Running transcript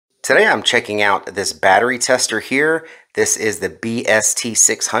Today I'm checking out this battery tester here. This is the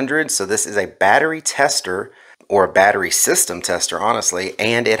BST600. So this is a battery tester, or a battery system tester, honestly,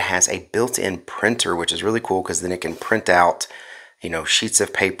 and it has a built-in printer, which is really cool because then it can print out, sheets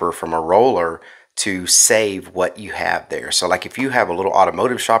of paper from a roller to save what you have there. So like if you have a little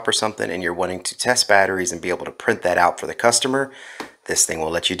automotive shop or something and you're wanting to test batteries and be able to print that out for the customer, this thing will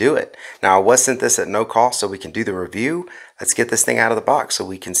let you do it. Now, I was sent this at no cost so we can do the review. Let's get this thing out of the box so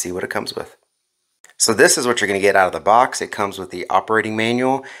we can see what it comes with. So this is what you're going to get out of the box. It comes with the operating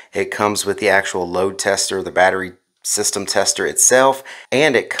manual. It comes with the actual load tester, the battery system tester itself,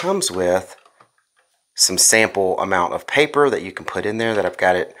 and it comes with some sample amount of paper that you can put in there that I've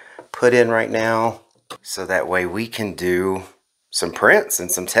got it put in right now. So that way we can do some prints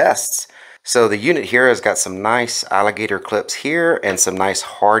and some tests. So the unit here has got some nice alligator clips here and some nice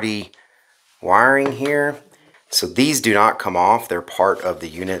hardy wiring here. So these do not come off. They're part of the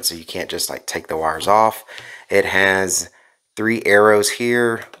unit, so you can't just like take the wires off. It has 3 arrows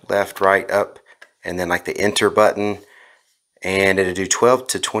here, left, right, up, and then like the enter button. And it'll do 12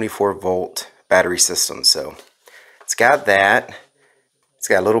 to 24 volt battery system. So it's got that. It's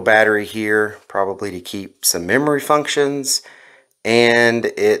got a little battery here, probably to keep some memory functions. And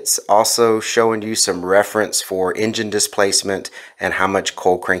it's also showing you some reference for engine displacement and how much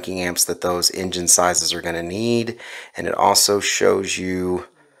cold cranking amps that those engine sizes are going to need. And it also shows you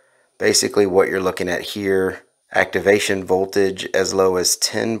basically what you're looking at here. Activation voltage as low as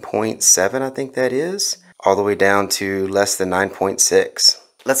 10.7, I think that is, all the way down to less than 9.6.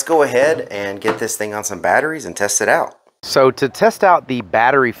 Let's go ahead and get this thing on some batteries and test it out. So to test out the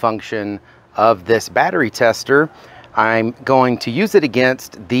battery function of this battery tester, I'm going to use it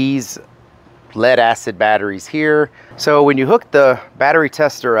against these lead acid batteries here. So when you hook the battery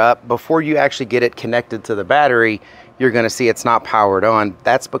tester up, before you actually get it connected to the battery, you're going to see it's not powered on.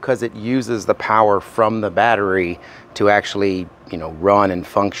 That's because it uses the power from the battery to actually, run and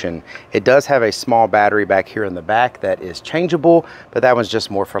function. It does have a small battery back here in the back that is changeable, but that one's just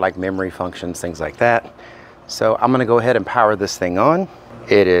more for like memory functions, things like that. So I'm going to go ahead and power this thing on.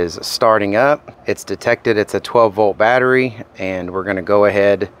 It is starting up. It's detected it's a 12 volt battery, and we're going to go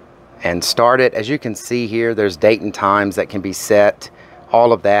ahead and start it. As you can see here, there's date and times that can be set,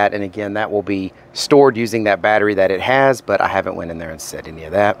 all of that. And again, that will be stored using that battery that it has, but I haven't went in there and set any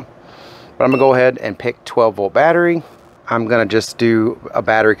of that. But I'm going to go ahead and pick 12 volt battery. I'm going to just do a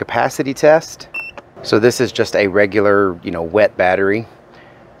battery capacity test. So this is just a regular, wet battery.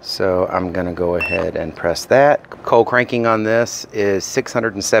 So I'm going to go ahead and press that. Cold cranking on this is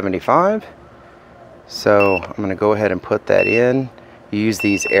 675. So I'm going to go ahead and put that in. You use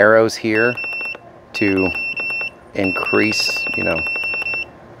these arrows here to increase,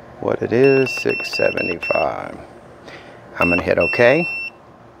 what it is, 675. I'm going to hit OK.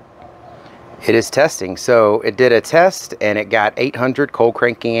 It is testing. So it did a test and it got 800 cold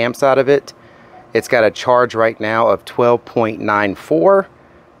cranking amps out of it. It's got a charge right now of 12.94.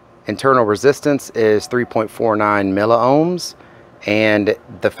 Internal resistance is 3.49 milliohms, and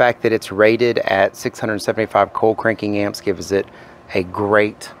the fact that it's rated at 675 cold cranking amps gives it a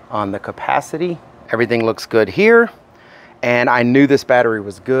great on the capacity. Everything looks good here, and I knew this battery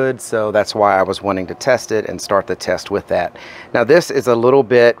was good, so that's why I was wanting to test it and start the test with that. Now this is a little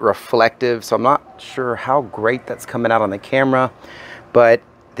bit reflective, so I'm not sure how great that's coming out on the camera, but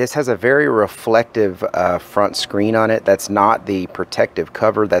this has a very reflective front screen on it. That's not the protective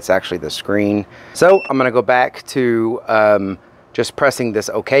cover, that's actually the screen. So I'm gonna go back to just pressing this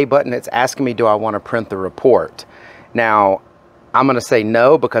OK button. It's asking me, do I wanna print the report? Now, I'm gonna say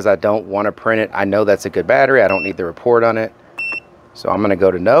no because I don't wanna print it. I know that's a good battery, I don't need the report on it. So I'm gonna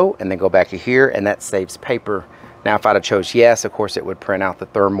go to no and then go back to here, and that saves paper. Now, if I'd have chose yes, of course it would print out the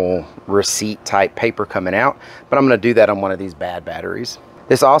thermal receipt type paper coming out, but I'm gonna do that on one of these bad batteries.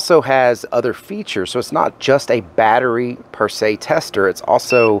 This also has other features, so it's not just a battery per se tester, it's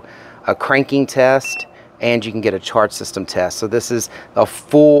also a cranking test, and you can get a charge system test. So this is a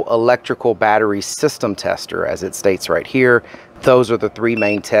full electrical battery system tester, as it states right here. Those are the 3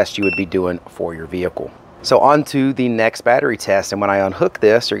 main tests you would be doing for your vehicle. So on to the next battery test, and when I unhook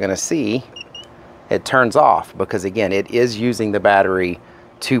this, you're gonna see it turns off because again, it is using the battery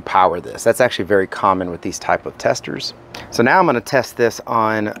to power this. That's actually very common with these type of testers. So now I'm going to test this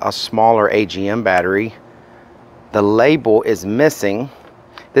on a smaller AGM battery. The label is missing.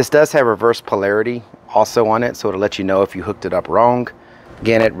 This does have reverse polarity also on it, so it'll let you know if you hooked it up wrong.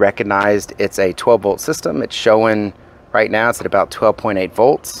 Again, it recognized it's a 12 volt system. It's showing right now it's at about 12.8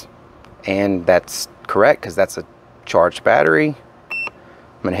 volts, and that's correct because that's a charged battery.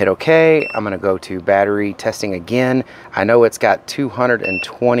 I'm gonna hit OK. I'm gonna go to battery testing again. I know it's got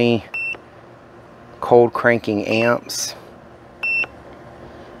 220 cold cranking amps.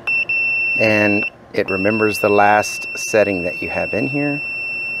 And it remembers the last setting that you have in here.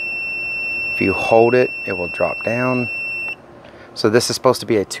 If you hold it, it will drop down. So this is supposed to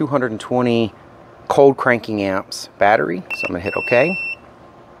be a 220 cold cranking amps battery. So I'm gonna hit OK.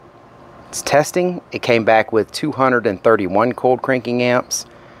 It's testing. It came back with 231 cold cranking amps,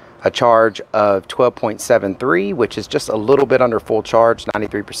 a charge of 12.73, which is just a little bit under full charge,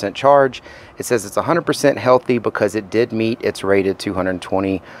 93% charge. It says it's 100% healthy because it did meet its rated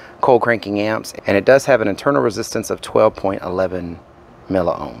 220 cold cranking amps, and it does have an internal resistance of 12.11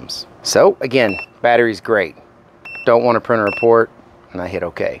 milliohms. So again, battery's great. Don't want to print a report, and I hit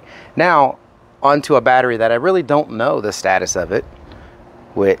OK. Now onto a battery that I really don't know the status of it,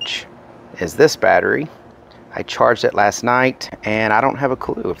 which is this battery. I charged it last night and I don't have a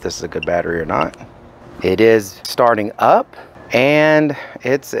clue if this is a good battery or not. It is starting up and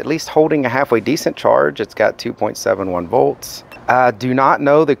it's at least holding a halfway decent charge. It's got 2.71 volts. Do not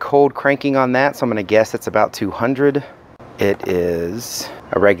know the cold cranking on that, so I'm gonna guess it's about 200. It is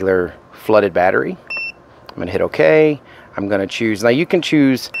a regular flooded battery. I'm gonna hit OK. I'm gonna choose, now you can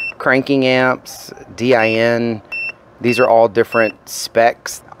choose cranking amps, DIN. These are all different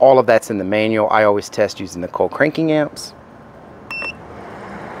specs. All of that's in the manual. I always test using the cold cranking amps.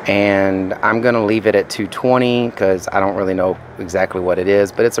 And I'm gonna leave it at 220 because I don't really know exactly what it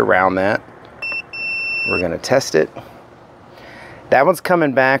is, but it's around that. We're gonna test it. That one's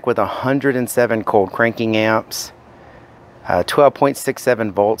coming back with 107 cold cranking amps,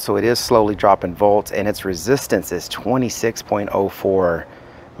 12.67 volts, so it is slowly dropping volts, and its resistance is 26.04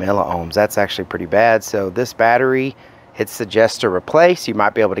 milliohms. That's actually pretty bad. So this battery, it suggests to replace. You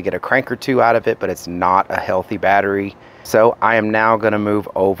might be able to get a crank or two out of it, but it's not a healthy battery. So I am now going to move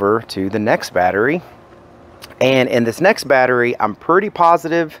over to the next battery. And in this next battery, I'm pretty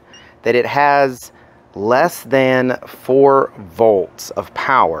positive that it has less than 4 volts of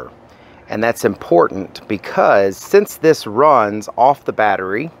power. And that's important because since this runs off the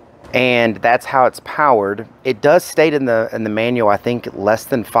battery, and that's how it's powered, it does state in the manual, I think, less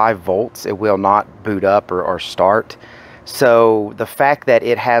than 5 volts. It will not boot up or start. So the fact that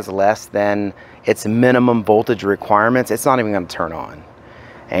it has less than its minimum voltage requirements, it's not even going to turn on.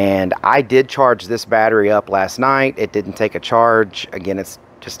 And I did charge this battery up last night. It didn't take a charge. Again, it's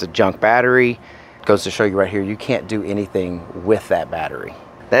just a junk battery. It goes to show you right here, you can't do anything with that battery.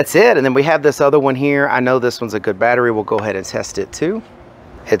 That's it. And then we have this other one here. I know this one's a good battery. We'll go ahead and test it too.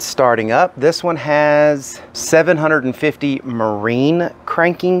 It's starting up. This one has 750 marine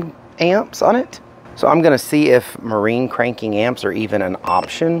cranking amps on it. So I'm going to see if marine cranking amps are even an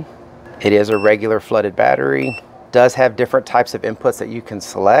option. It is a regular flooded battery. Does have different types of inputs that you can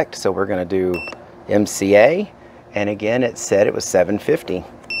select. So we're going to do MCA. And again, it said it was 750.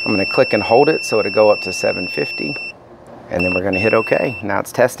 I'm going to click and hold it so it'll go up to 750. And then we're going to hit OK. Now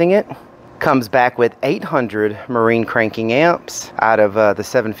it's testing it. Comes back with 800 marine cranking amps out of the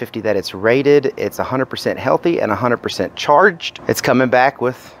 750 that it's rated. It's 100% healthy and 100% charged. It's coming back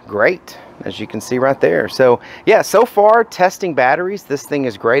with great, as you can see right there. So yeah, so far testing batteries, this thing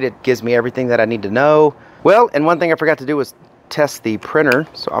is great. It gives me everything that I need to know. Well, and one thing I forgot to do was test the printer.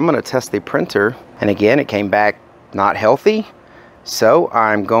 So I'm going to test the printer. And again, it came back not healthy. So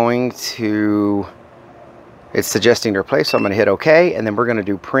I'm going to, it's suggesting to replace, so I'm going to hit OK, and then we're going to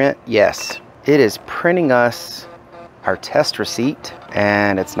do print. Yes, it is printing us our test receipt,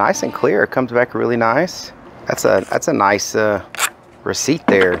 and it's nice and clear. It comes back really nice. That's a nice receipt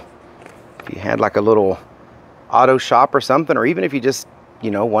there. If you had like a little auto shop or something, or even if you just,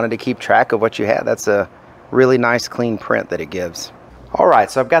 you know, wanted to keep track of what you had, that's a really nice clean print that it gives. All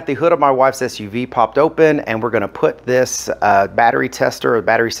right, so I've got the hood of my wife's SUV popped open, and we're going to put this battery tester or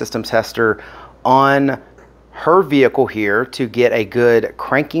battery system tester on her vehicle here to get a good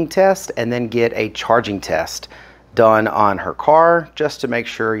cranking test and then get a charging test done on her car, just to make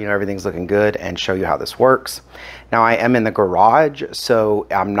sure, you know, everything's looking good and show you how this works. Now I am in the garage, so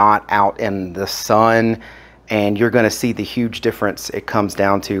I'm not out in the sun, and you're going to see the huge difference it comes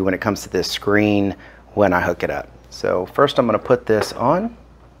down to when it comes to this screen when I hook it up. So first I'm going to put this on.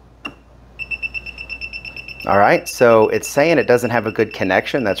 All right, so it's saying it doesn't have a good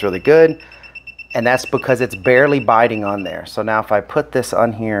connection. That's really good. And that's because it's barely biting on there. So now if I put this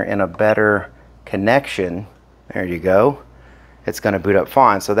on here in a better connection, there you go, it's going to boot up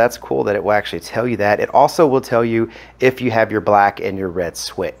fine. So that's cool that it will actually tell you that. It also will tell you if you have your black and your red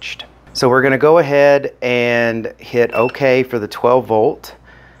switched. So we're going to go ahead and hit OK for the 12 volt.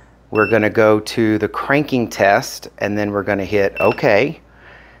 We're going to go to the cranking test, and then we're going to hit OK.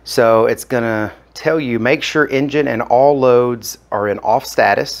 So it's gonna tell you, make sure engine and all loads are in off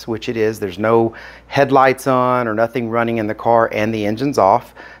status, which it is. There's no headlights on or nothing running in the car, and the engine's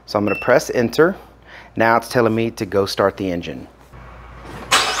off. So I'm gonna press enter. Now it's telling me to go start the engine.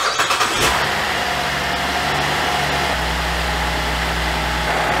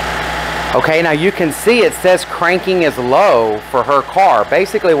 Okay, now you can see it says cranking is low for her car.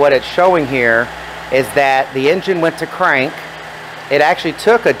 Basically what it's showing here is that the engine went to crank. It actually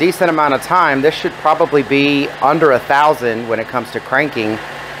took a decent amount of time. This should probably be under 1,000 when it comes to cranking.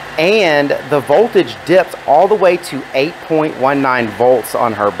 And the voltage dipped all the way to 8.19 volts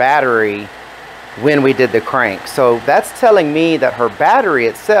on her battery when we did the crank. So that's telling me that her battery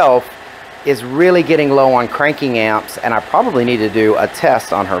itself is really getting low on cranking amps, and I probably need to do a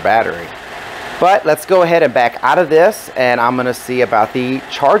test on her battery. But let's go ahead and back out of this, and I'm gonna see about the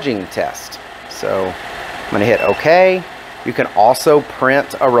charging test. So I'm gonna hit OK. You can also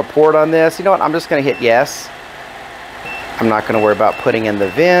print a report on this. You know what, I'm just gonna hit yes. I'm not gonna worry about putting in the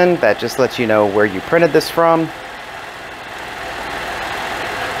VIN. That just lets you know where you printed this from.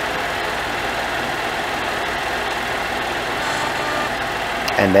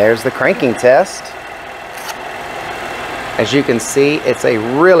 And there's the cranking test. As you can see, it's a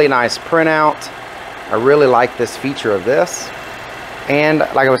really nice printout. I really like this feature of this. And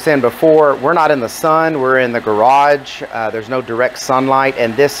like I was saying before, we're not in the sun, we're in the garage. There's no direct sunlight,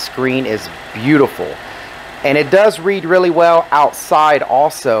 and this screen is beautiful. And it does read really well outside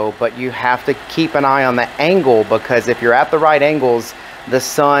also, but you have to keep an eye on the angle, because if you're at the right angles, the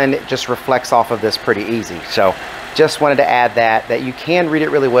sun just reflects off of this pretty easy. So just wanted to add that you can read it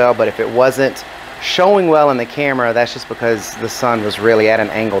really well, but if it wasn't showing well in the camera, that's just because the sun was really at an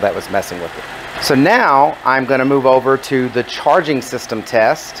angle that was messing with it. So now I'm going to move over to the charging system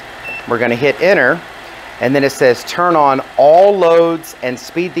test. We're going to hit enter, and then it says turn on all loads and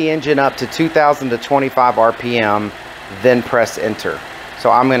speed the engine up to 2,000 to 25 RPM, then press enter.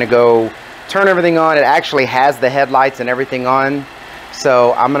 So I'm going to go turn everything on. It actually has the headlights and everything on.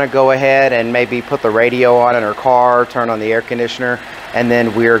 So I'm going to go ahead and maybe put the radio on in her car, turn on the air conditioner, and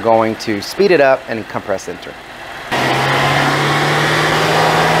then we're going to speed it up and compress enter.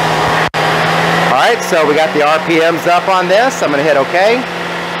 All right, so we got the RPMs up on this. I'm going to hit OK.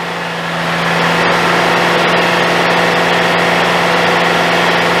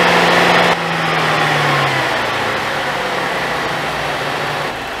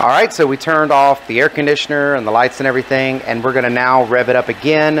 All right, so we turned off the air conditioner and the lights and everything, and we're gonna now rev it up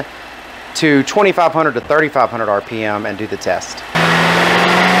again to 2,500 to 3,500 RPM and do the test.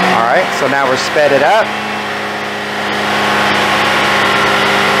 All right, so now we're sped it up.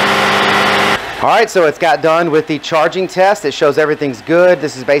 All right, so it's got done with the charging test. It shows everything's good.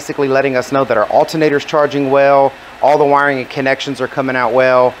 This is basically letting us know that our alternator's charging well, all the wiring and connections are coming out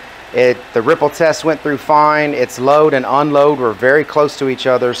well. The ripple test went through fine. Its load and unload were very close to each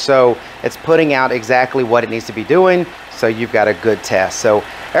other, so it's putting out exactly what it needs to be doing. So you've got a good test. So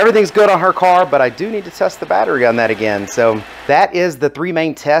everything's good on her car, but I do need to test the battery on that again. So that is the 3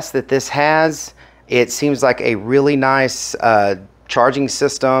 main tests that this has. It seems like a really nice charging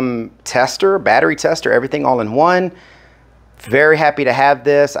system tester, battery tester, everything all in one. Very happy to have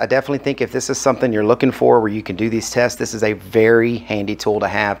this. I definitely think if this is something you're looking for where you can do these tests, this is a very handy tool to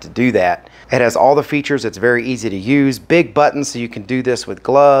have to do that. It has all the features. It's very easy to use. Big buttons, so you can do this with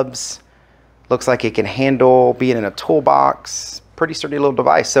gloves. Looks like it can handle being in a toolbox. Pretty sturdy little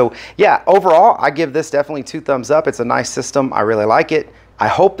device. So yeah, overall, I give this definitely 2 thumbs up. It's a nice system. I really like it. I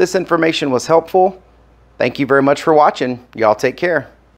hope this information was helpful. Thank you very much for watching. Y'all take care.